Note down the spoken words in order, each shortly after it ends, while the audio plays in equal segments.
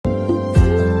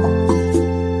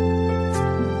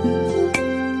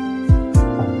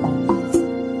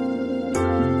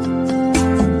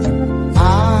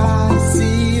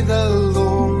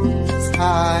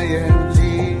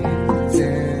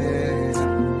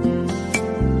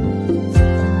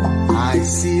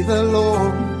see the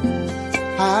Lord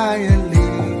high and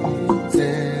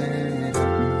lifted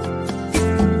up,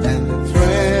 and the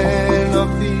train of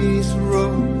His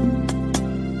robe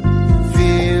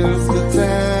fills the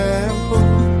temple.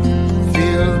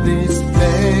 Fill this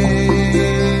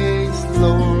place,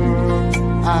 Lord,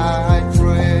 I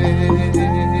pray.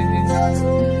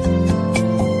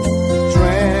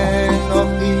 Train of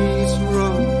His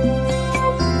robe.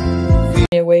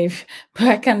 A wave, but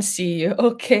I can see you.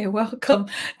 Okay, welcome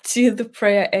to the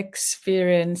prayer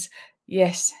experience.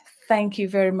 Yes, thank you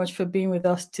very much for being with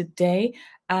us today.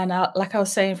 And like I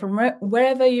was saying, from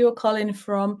wherever you're calling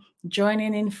from,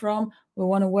 joining in from, we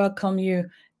want to welcome you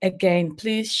again.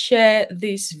 Please share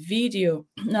this video.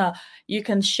 Now, you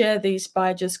can share this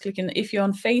by just clicking. If you're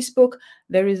on Facebook,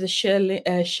 there is a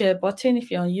share button.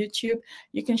 If you're on YouTube,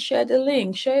 you can share the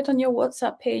link. Share it on your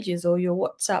WhatsApp pages or your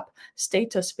WhatsApp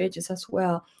status pages as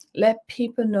well. Let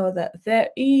people know that there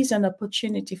is an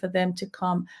opportunity for them to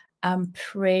come and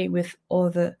pray with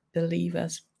other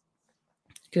believers.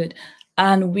 Good.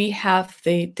 And we have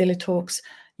the Daily Talks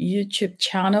YouTube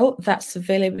channel that's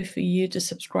available for you to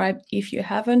subscribe if you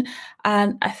haven't.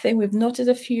 And I think we've noticed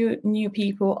a few new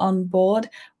people on board.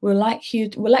 We'd like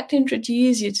to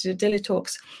introduce you to the Daily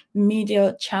Talks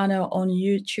media channel on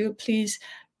YouTube. Please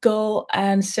go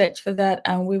and search for that,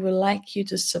 and we would like you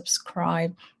to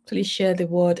subscribe. Please share the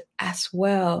word as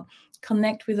well.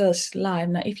 Connect with us live.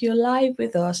 Now, if you're live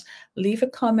with us, leave a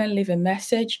comment, leave a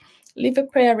message, leave a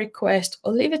prayer request,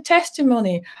 or leave a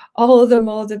testimony. All the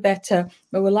more the better.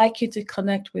 But we'd like you to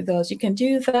connect with us. You can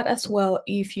do that as well.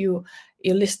 If you're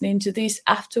listening to this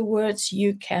afterwards,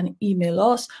 you can email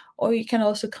us, or you can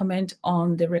also comment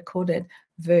on the recorded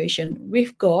version.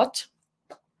 We've got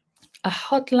a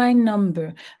hotline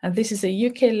number, and this is a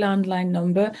UK landline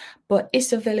number, but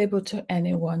it's available to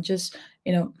anyone. Just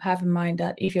have in mind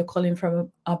that if you're calling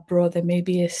from abroad, there may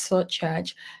be a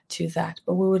surcharge to that,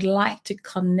 but we would like to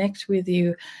connect with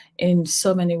you in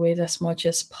so many ways as much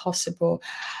as possible.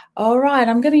 All right,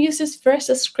 I'm going to use this verse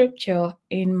of scripture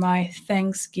in my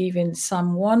Thanksgiving,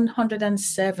 Psalm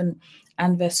 107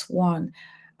 and verse 1,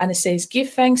 and it says, "Give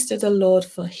thanks to the Lord,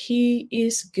 for He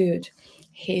is good.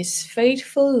 His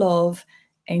faithful love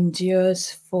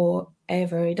endures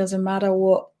forever." It doesn't matter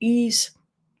what is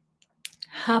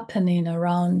happening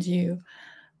around you,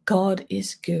 God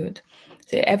is good.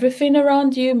 So everything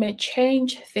around you may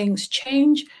change, things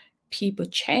change, people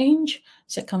change,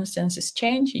 circumstances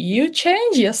change, you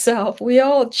change yourself, we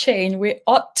all change, we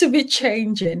ought to be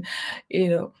changing,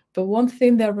 but one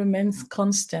thing that remains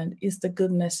constant is the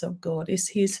goodness of God, is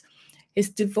his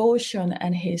devotion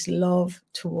and his love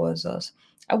towards us.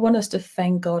 I want us to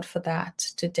thank God for that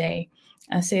today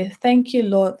and say, thank you,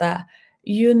 Lord, that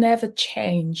you never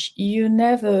change. You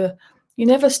never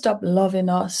stop loving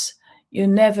us. You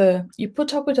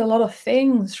put up with a lot of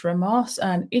things from us,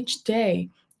 and each day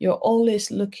you're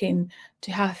always looking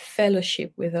to have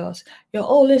fellowship with us. You're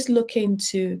always looking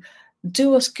to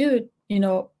do us good,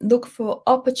 look for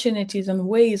opportunities and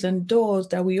ways and doors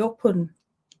that we open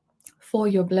for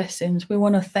your blessings. We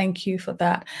want to thank you for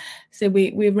that. So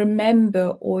we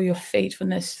remember all your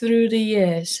faithfulness through the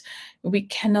years. We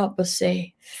cannot but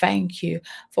say thank you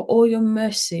for all your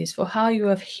mercies, for how you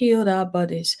have healed our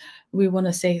bodies. We want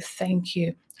to say thank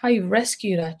you. How you've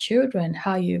rescued our children,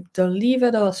 how you've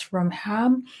delivered us from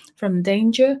harm, from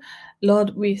danger.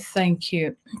 Lord, we thank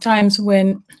you. Times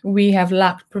when we have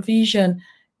lacked provision,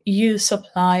 you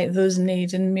supply those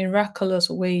needs in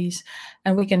miraculous ways,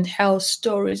 and we can tell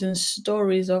stories and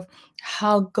stories of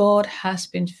how God has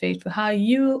been faithful, how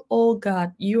you, oh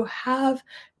God, you have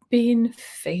been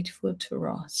faithful to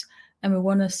us, and we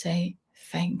want to say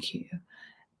thank you.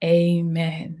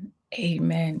 Amen.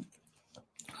 Amen.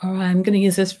 All right, I'm going to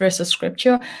use this verse of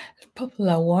scripture, a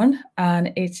popular one,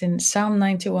 and it's in Psalm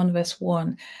 91 verse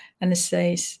 1, and it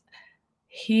says,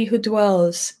 "He who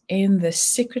dwells in the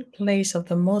secret place of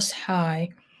the Most High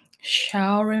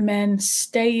shall remain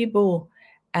stable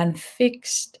and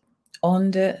fixed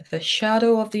under the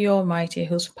shadow of the Almighty,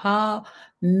 whose power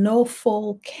no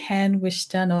foe can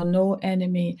withstand, or no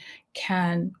enemy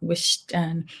can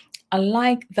withstand." I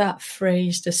like that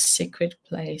phrase, the secret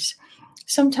place.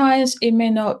 Sometimes it may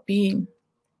not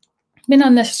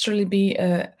necessarily be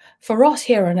for us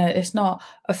here on earth. It's not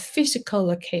a physical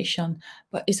location,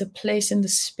 but it's a place in the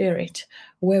spirit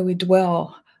where we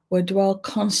dwell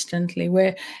constantly,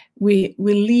 where we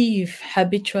live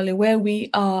habitually, where we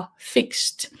are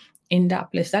fixed in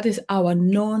that place. That is our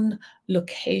known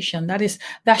location.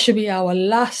 That should be our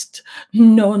last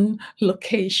known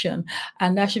location,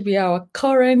 and that should be our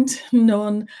current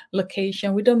known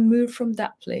location. We don't move from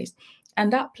that place.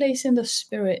 And that place in the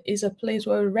spirit is a place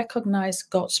where we recognize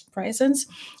God's presence,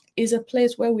 is a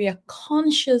place where we are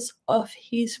conscious of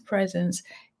his presence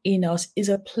in us, is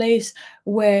a place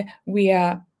where we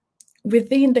are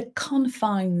within the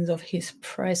confines of his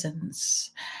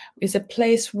presence, is a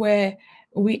place where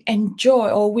we enjoy,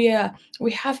 or we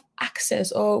have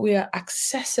access, or we are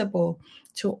accessible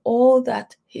to all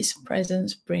that his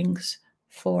presence brings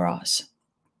for us.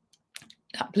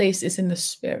 That place is in the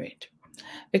spirit,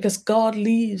 because God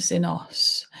lives in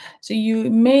us. So you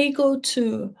may go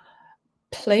to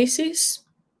places,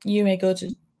 you may go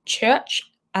to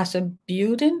church as a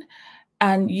building,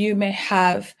 and you may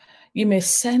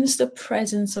sense the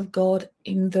presence of God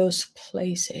in those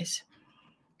places.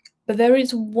 But there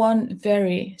is one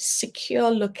very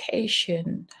secure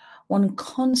location, one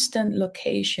constant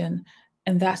location,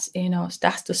 and that's in us.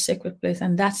 That's the sacred place,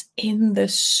 and that's in the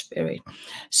spirit.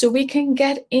 So we can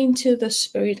get into the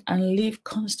spirit and live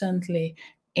constantly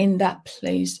in that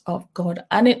place of God.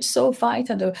 And it's so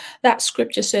vital. That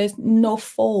scripture says, no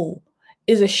foe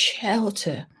is a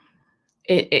shelter.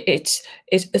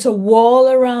 It's a wall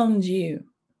around you.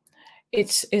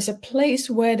 It's a place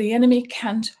where the enemy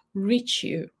can't reach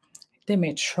you. They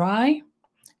may try,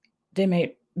 they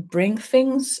may bring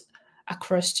things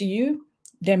across to you,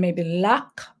 there may be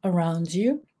lack around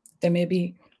you, there may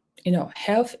be,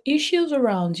 health issues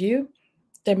around you,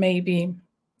 there may be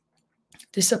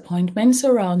disappointments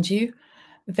around you,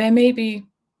 there may be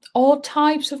all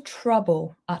types of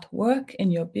trouble at work,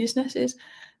 in your businesses.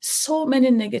 So many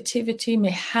negativity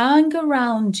may hang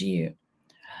around you.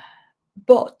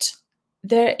 But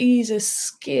there is a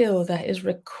skill that is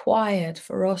required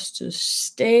for us to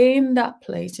stay in that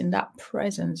place, in that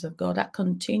presence of God, that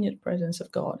continued presence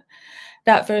of God.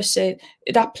 That verse said,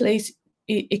 that place,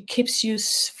 it keeps you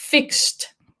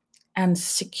fixed and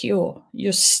secure.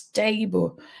 You're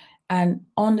stable and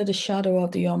under the shadow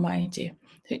of the Almighty.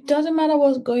 It doesn't matter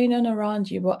what's going on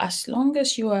around you, but as long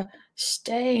as you are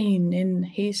staying in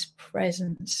his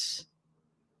presence,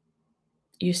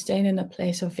 you're staying in a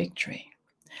place of victory.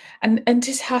 And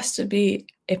this has to be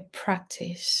a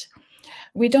practice.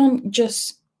 We don't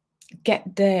just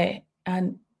get there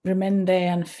and remain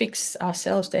there and fix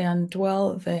ourselves there and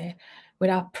dwell there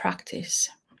without practice,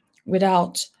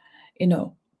 without,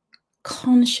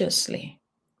 consciously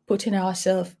putting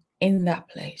ourselves in that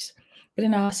place,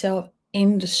 putting ourselves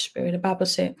in the spirit. The Bible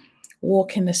said,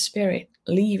 walk in the spirit,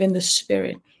 live in the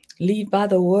spirit, live by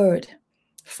the word,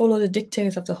 follow the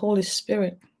dictates of the Holy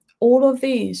Spirit. All of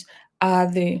these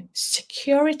are the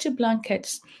security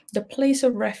blankets, the place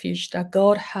of refuge that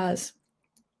God has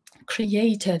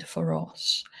created for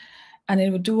us. And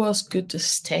it will do us good to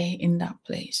stay in that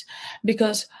place.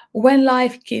 Because when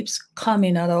life keeps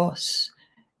coming at us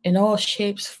in all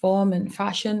shapes, form, and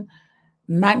fashion,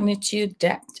 magnitude,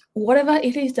 depth, whatever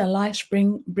it is that life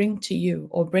bring to you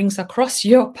or brings across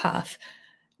your path,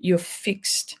 you're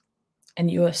fixed and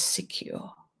you are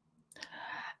secure.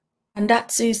 And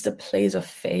that is the place of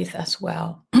faith as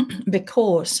well.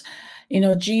 Because,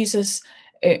 Jesus,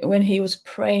 when he was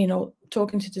praying or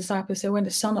talking to disciples, said, when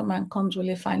the Son of Man comes, will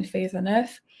he find faith on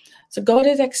earth? So God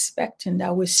is expecting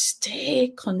that we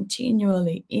stay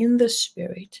continually in the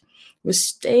spirit. We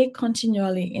stay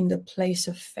continually in the place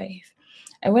of faith.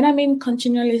 And when I mean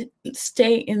continually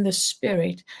stay in the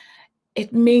spirit,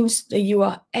 it means that you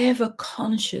are ever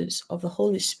conscious of the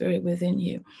Holy Spirit within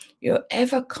you. You're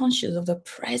ever conscious of the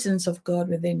presence of God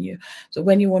within you. So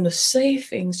when you want to say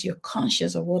things, you're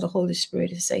conscious of what the Holy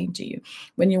Spirit is saying to you.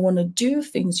 When you want to do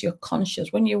things, you're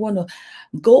conscious. When you want to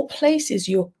go places,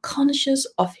 you're conscious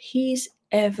of his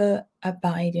ever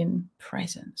abiding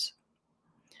presence.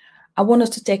 I want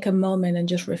us to take a moment and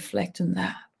just reflect on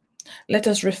that. Let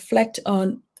us reflect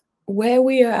on where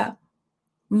we are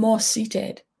more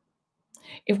seated.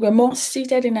 If we're more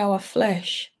seated in our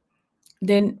flesh,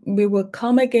 then we will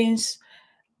come against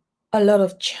a lot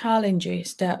of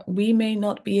challenges that we may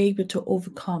not be able to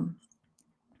overcome.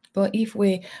 But if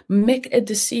we make a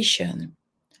decision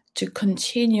to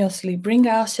continuously bring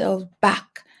ourselves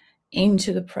back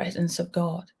into the presence of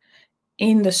God,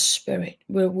 in the Spirit,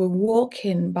 we're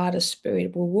walking by the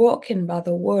Spirit, we're walking by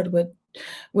the Word,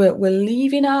 we're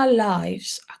living our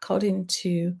lives according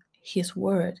to his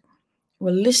Word. We're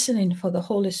listening for the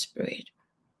Holy Spirit.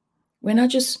 We're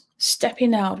not just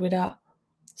stepping out without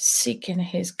seeking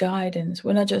his guidance.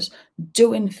 We're not just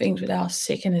doing things without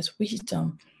seeking his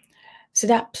wisdom. So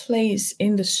that place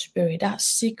in the spirit, that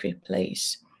secret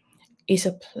place, is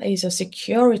a place of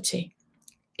security,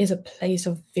 is a place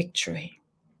of victory.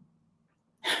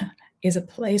 Is a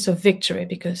place of victory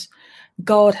because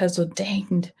God has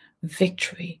ordained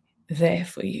victory there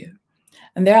for you.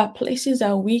 And there are places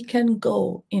that we can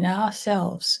go in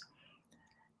ourselves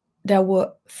that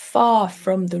were far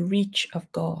from the reach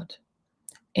of God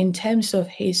in terms of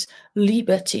his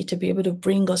liberty to be able to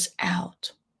bring us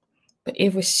out. But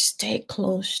if we stay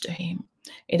close to him,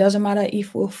 it doesn't matter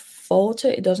if we falter,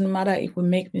 it doesn't matter if we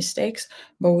make mistakes,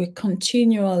 but we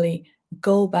continually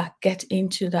go back, get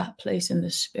into that place in the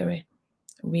spirit.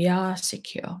 We are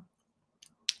secure.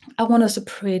 I want us to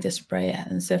pray this prayer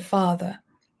and say, Father,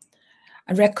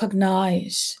 I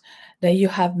recognize that you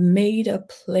have made a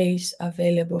place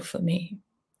available for me.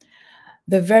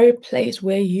 The very place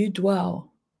where you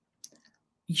dwell,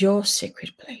 your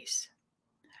secret place.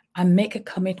 I make a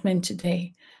commitment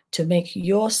today to make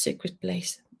your secret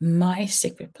place my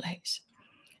secret place,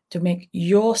 to make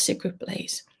your secret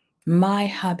place my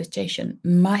habitation,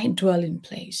 my dwelling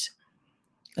place.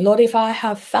 Lord, if I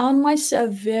have found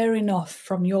myself veering off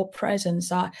from your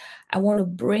presence, I want to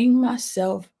bring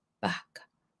myself back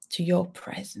to your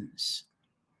presence,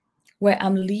 where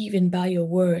I'm living by your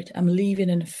word, I'm living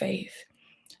in faith.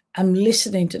 I'm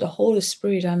listening to the Holy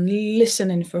Spirit. I'm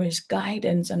listening for his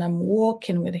guidance, and I'm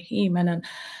walking with him, and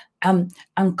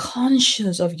I'm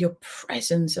conscious of your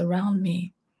presence around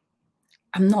me.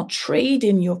 I'm not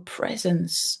trading your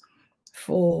presence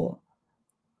for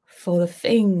the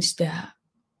things that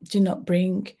do not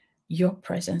bring your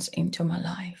presence into my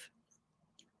life.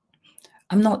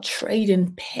 I'm not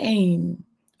trading pain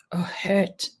or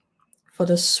hurt for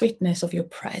the sweetness of your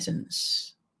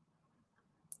presence.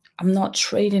 I'm not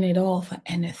trading it all for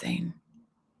anything,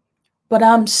 but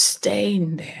I'm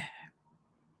staying there.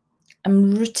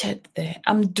 I'm rooted there.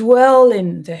 I'm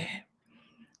dwelling there.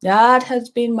 That has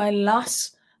been my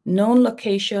last known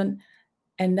location,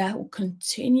 and that will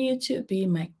continue to be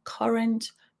my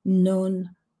current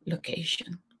known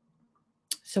location.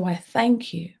 So I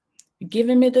thank you for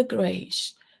giving me the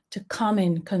grace to come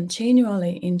in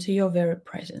continually into your very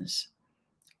presence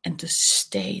and to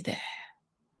stay there.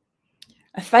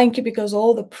 I thank you because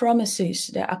all the promises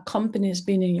that accompany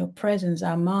being in your presence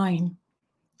are mine,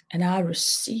 and I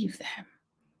receive them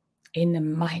in the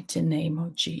mighty name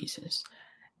of Jesus.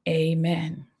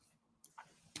 Amen.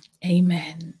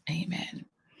 Amen. Amen.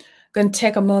 I'm going to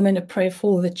take a moment to pray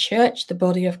for the church, the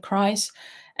body of Christ.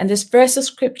 And this verse of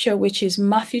scripture, which is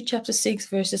Matthew chapter 6,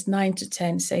 verses 9 to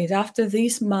 10, says, after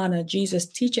this manner, Jesus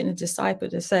teaching the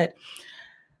disciples, he said,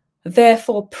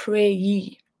 therefore pray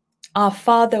ye, our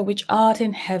Father which art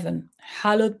in heaven,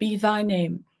 hallowed be thy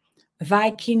name.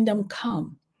 Thy kingdom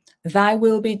come, thy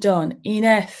will be done in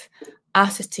earth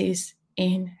as it is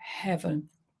in heaven.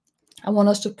 I want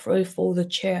us to pray for the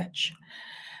church,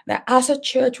 that as a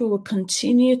church we will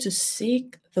continue to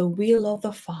seek the will of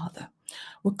the Father.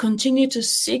 We'll continue to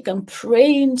seek and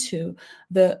pray into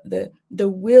the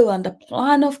will and the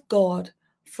plan of God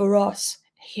for us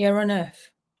here on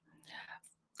earth.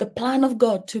 The plan of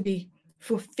God to be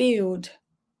fulfilled.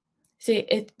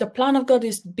 See, the plan of God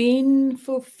is being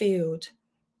fulfilled,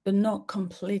 but not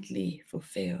completely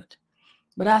fulfilled.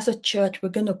 But as a church, we're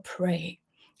going to pray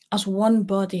as one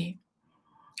body.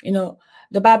 You know,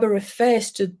 the Bible refers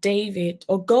to David,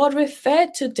 or God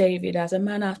referred to David as a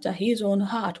man after his own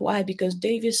heart. Why? Because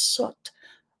David sought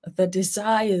the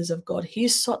desires of God. He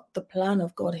sought the plan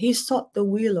of God. He sought the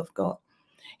will of God.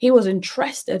 He was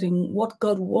interested in what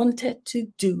God wanted to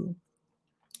do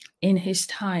in his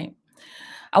time.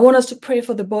 I want us to pray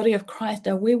for the body of Christ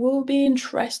that we will be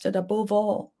interested above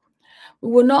all.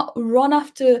 We will not run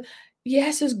after,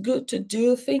 yes, it's good to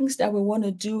do things that we want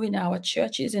to do in our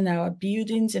churches, in our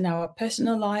buildings, in our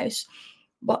personal lives.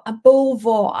 But above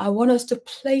all, I want us to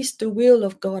place the will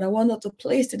of God. I want us to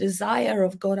place the desire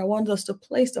of God. I want us to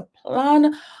place the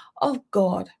plan of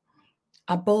God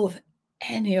above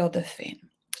any other thing.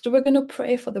 So we're going to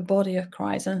pray for the body of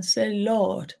Christ and say,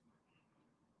 Lord,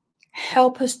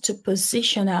 help us to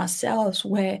position ourselves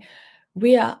where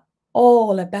we are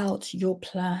all about your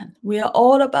plan. We are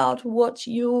all about what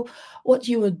you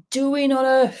are doing on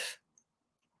earth.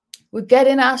 We're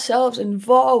getting ourselves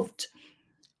involved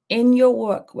in your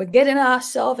work. We're getting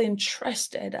ourselves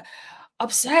interested,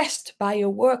 obsessed by your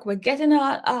work. We're getting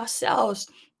ourselves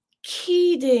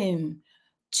keyed in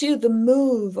to the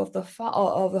move of the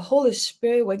Holy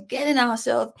Spirit. We're getting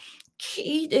ourselves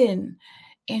keyed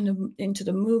into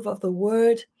the move of the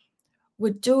word.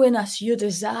 We're doing as you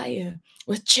desire.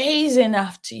 We're chasing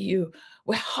after you.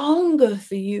 We hunger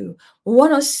for you. We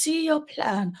want to see your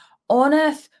plan on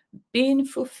earth being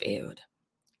fulfilled.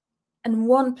 And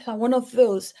one plan, one of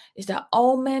those, is that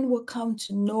all men will come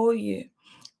to know you,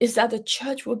 is that the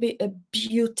church will be a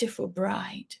beautiful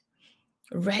bride,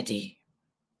 ready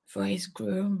for his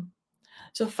groom.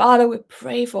 So, Father, we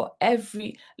pray for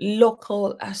every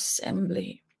local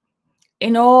assembly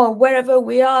in all, wherever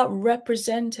we are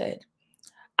represented.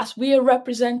 As we are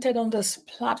represented on this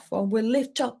platform, we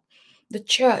lift up the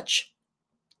church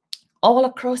all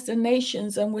across the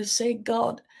nations and we say,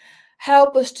 God,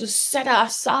 help us to set our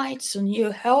sights on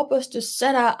you. Help us to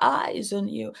set our eyes on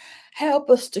you. Help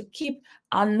us to keep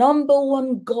our number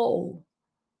one goal,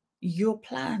 your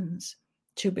plans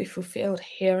to be fulfilled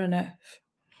here on earth.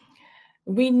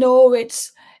 We know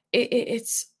it's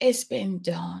been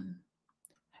done.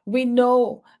 We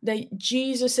know that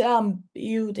Jesus said, I'm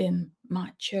building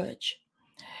my church.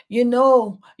 You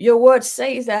know, your word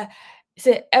says that,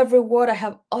 say, every word I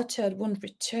have uttered won't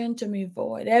return to me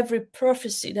void. Every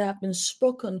prophecy that has been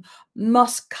spoken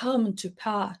must come to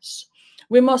pass.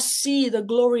 We must see the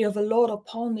glory of the Lord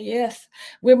upon the earth.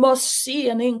 We must see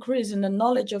an increase in the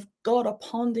knowledge of God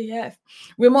upon the earth.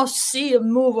 We must see a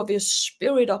move of His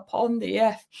Spirit upon the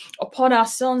earth, upon our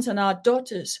sons and our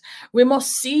daughters. We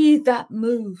must see that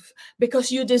move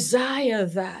because you desire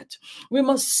that. We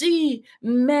must see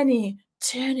many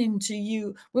turning to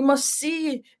you. We must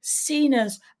see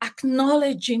sinners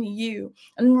acknowledging you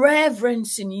and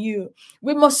reverencing you.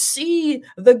 We must see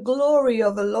the glory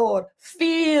of the Lord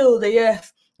fill the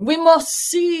earth. We must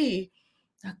see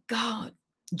that God,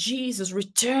 Jesus,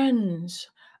 returns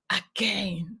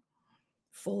again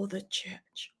for the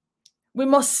church. We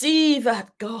must see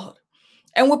that, God.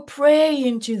 And we pray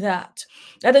into that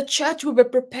the church will be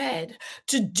prepared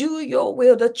to do your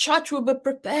will. The church will be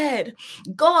prepared,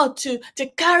 God, to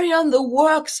carry on the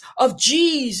works of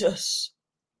Jesus.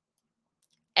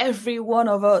 Every one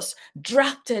of us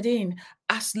drafted in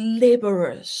as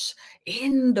laborers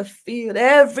in the field,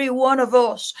 every one of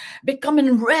us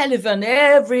becoming relevant,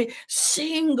 every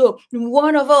single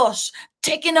one of us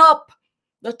taking up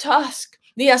the task,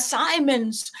 the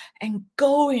assignments, and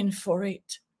going for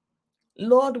it.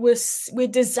 Lord, we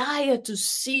desire to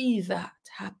see that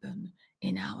happen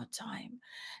in our time.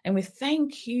 And we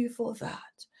thank you for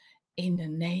that in the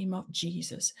name of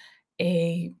Jesus.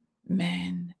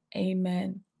 Amen.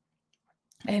 Amen.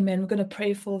 Amen. We're going to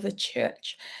pray for the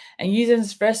church. And using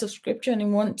this verse of scripture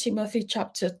in 1 Timothy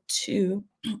chapter 2,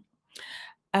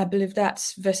 I believe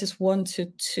that's verses 1 to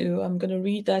 2. I'm going to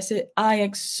read that. I say, I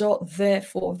exhort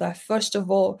therefore that first of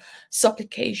all,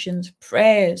 supplications,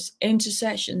 prayers,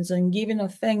 intercessions, and giving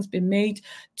of thanks be made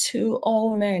to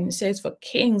all men. It says for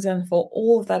kings and for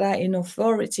all that are in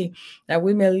authority, that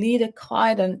we may lead a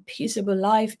quiet and peaceable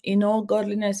life in all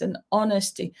godliness and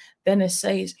honesty. Then it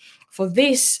says, for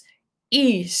this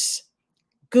is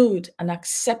good and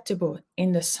acceptable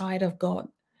in the sight of God,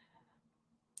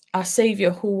 our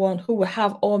Savior, who will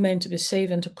have all men to be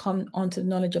saved and to come unto the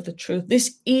knowledge of the truth.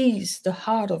 This is the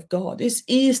heart of God. This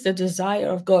is the desire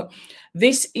of God.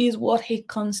 This is what He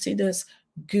considers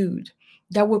good,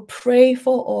 that we pray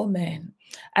for all men.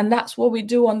 And that's what we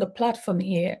do on the platform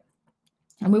here.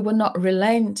 And we will not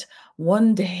relent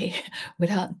one day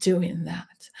without doing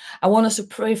that. I want us to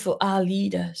pray for our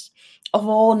leaders of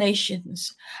all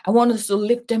nations. I want us to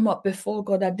lift them up before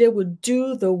God, that they would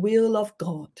do the will of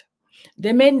God.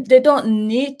 They don't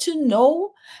need to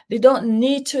know. They don't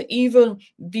need to even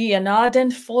be an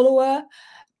ardent follower.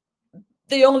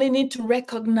 They only need to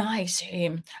recognize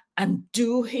Him and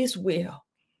do His will.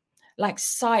 Like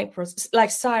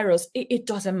Cyrus, it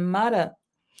doesn't matter.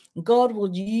 God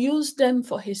will use them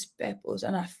for His purpose.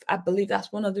 And I believe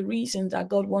that's one of the reasons that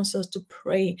God wants us to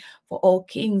pray for all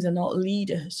kings and all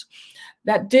leaders,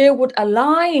 that they would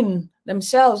align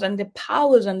themselves and the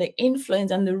powers and the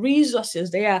influence and the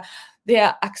resources they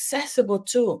are accessible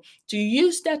to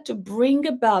use that to bring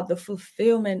about the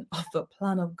fulfillment of the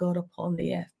plan of God upon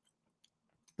the earth.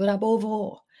 But above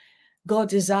all, God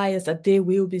desires that they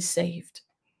will be saved.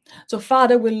 So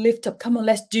Father, we'll lift up, come on,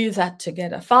 let's do that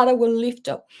together. Father, we'll lift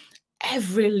up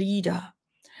every leader,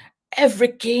 every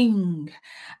king,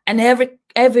 and every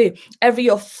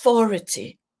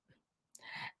authority,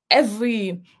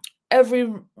 every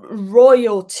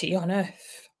royalty on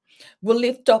earth. We'll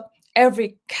lift up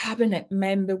every cabinet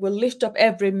member. We'll lift up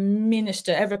every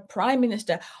minister, every prime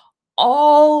minister,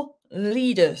 all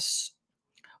leaders.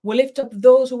 We'll lift up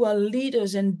those who are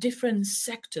leaders in different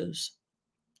sectors.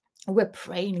 We're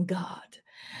praying, God,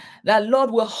 that Lord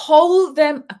will hold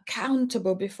them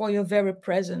accountable before your very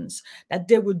presence, that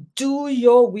they will do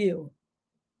your will.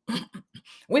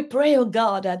 We pray, oh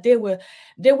God, that they will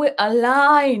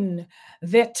align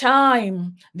their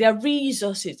time, their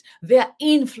resources, their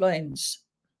influence,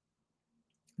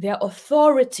 their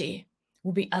authority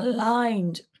will be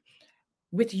aligned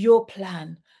with your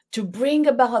plan to bring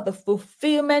about the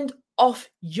fulfillment of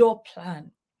your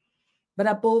plan. But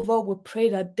above all, we pray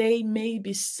that they may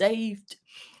be saved.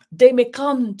 They may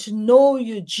come to know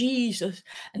you, Jesus,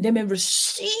 and they may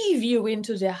receive you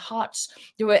into their hearts.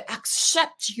 They will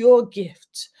accept your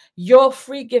gift, your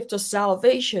free gift of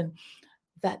salvation,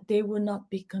 that they will not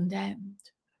be condemned.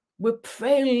 We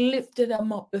pray, lifting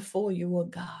them up before you, oh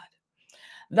God.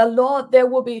 The Lord, there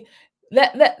will be,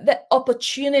 let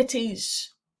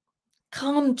opportunities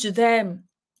come to them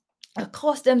and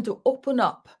cause them to open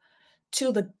up to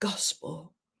the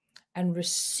gospel and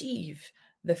receive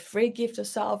the free gift of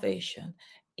salvation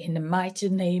in the mighty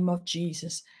name of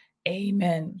Jesus.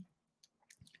 Amen.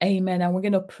 Amen. And we're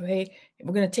going to pray.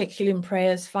 We're going to take healing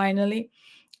prayers finally.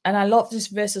 And I love this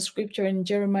verse of scripture in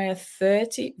Jeremiah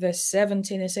 30, verse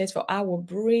 17. It says, "For I will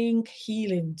bring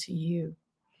healing to you."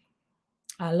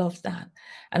 I love that.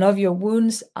 "And of your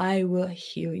wounds, I will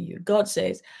heal you." God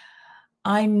says,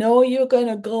 I know you're going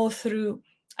to go through.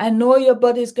 I know your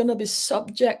body is going to be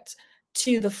subject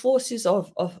to the forces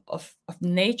of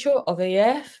nature, of the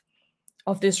earth,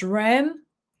 of this realm.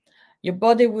 Your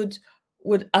body would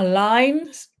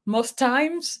align most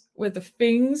times with the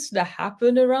things that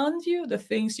happen around you, the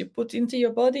things you put into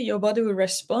your body will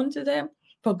respond to them.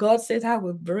 But God said, I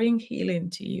will bring healing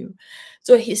to you.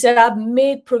 So he said, I've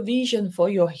made provision for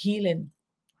your healing.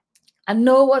 I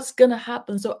know what's going to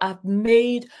happen. So I've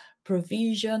made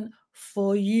provision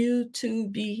for you to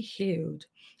be healed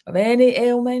of any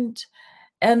ailment,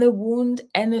 any wound,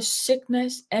 any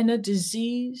sickness, any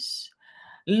disease.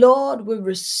 Lord, we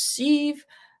receive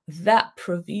that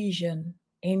provision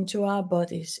into our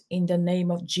bodies in the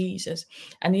name of Jesus.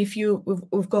 And if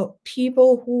we've got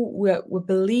people who we're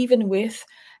believing with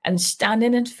and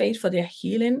standing in faith for their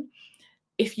healing.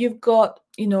 If you've got,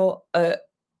 a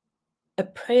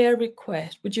prayer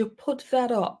request, would you put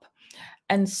that up?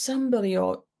 And somebody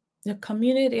or the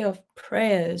community of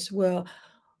prayers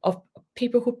of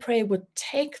people who pray would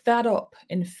take that up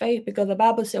in faith, because the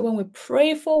Bible said when we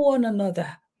pray for one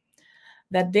another,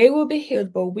 that they will be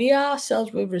healed, but we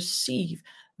ourselves will receive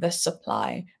the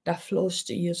supply that flows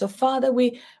to you. So Father,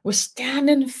 we stand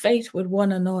in faith with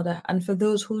one another, and for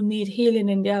those who need healing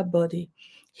in their body,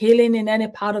 healing in any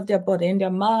part of their body, in their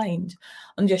mind,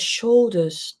 on their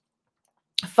shoulders,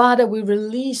 Father, we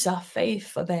release our faith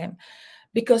for them,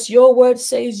 because your word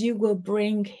says you will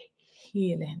bring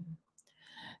healing.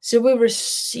 So we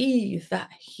receive that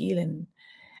healing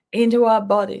into our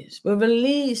bodies. We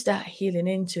release that healing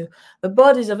into the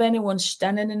bodies of anyone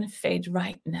standing in faith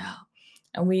right now.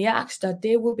 And we ask that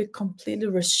they will be completely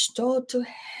restored to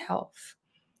health.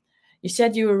 You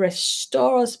said you will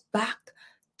restore us back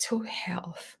to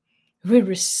health. We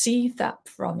receive that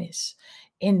promise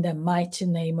in the mighty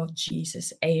name of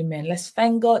Jesus. Amen. Let's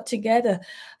thank God together.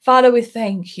 Father, we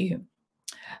thank you.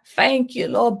 Thank you,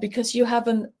 Lord, because you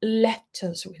haven't left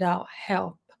us without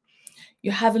help.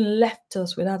 You haven't left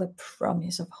us without a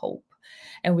promise of hope.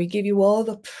 And we give you all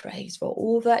the praise for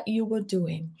all that you were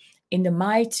doing in the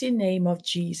mighty name of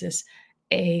Jesus.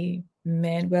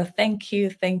 Amen. Well, thank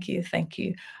you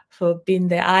for being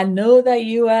there. I know that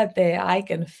you are there. I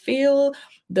can feel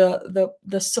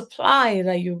the supply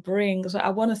that you bring. So I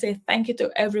want to say thank you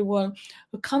to everyone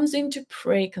who comes in to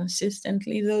pray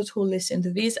consistently, those who listen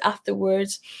to these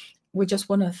afterwards. We just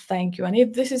want to thank you. And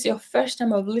if this is your first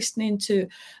time of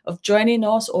joining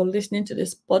us or listening to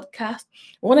this podcast,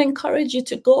 I want to encourage you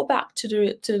to go back to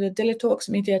the Daily Talks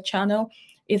Media channel,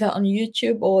 either on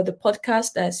YouTube or the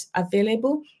podcast that's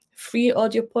available, free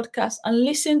audio podcast, and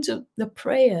listen to the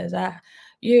prayers.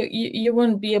 You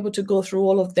won't be able to go through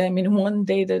all of them in one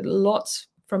day. There are lots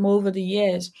from over the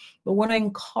years, but I want to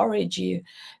encourage you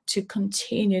to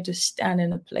continue to stand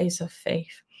in a place of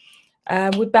faith.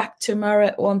 We're back tomorrow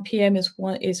at 1 p.m. is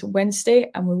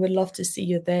Wednesday, and we would love to see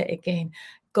you there again.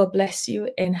 God bless you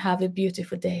and have a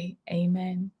beautiful day.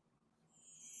 Amen.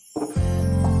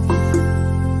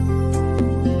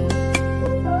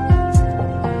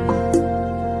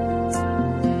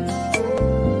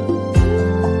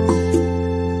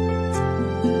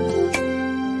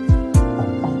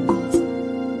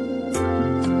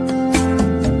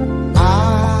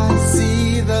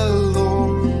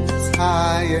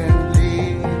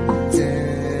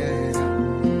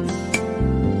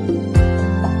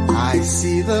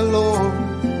 The Lord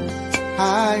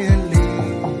high and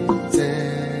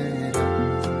lifted up.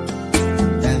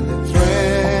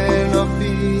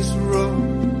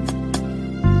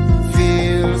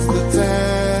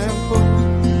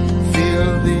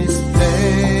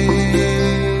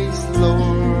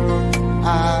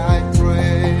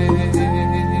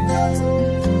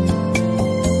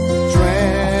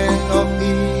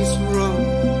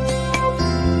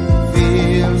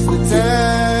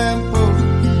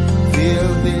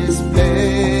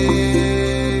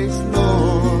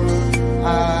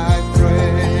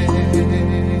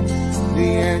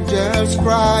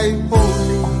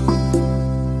 holy,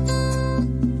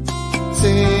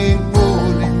 sing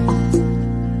holy.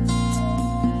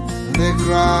 They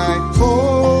cry,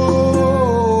 holy.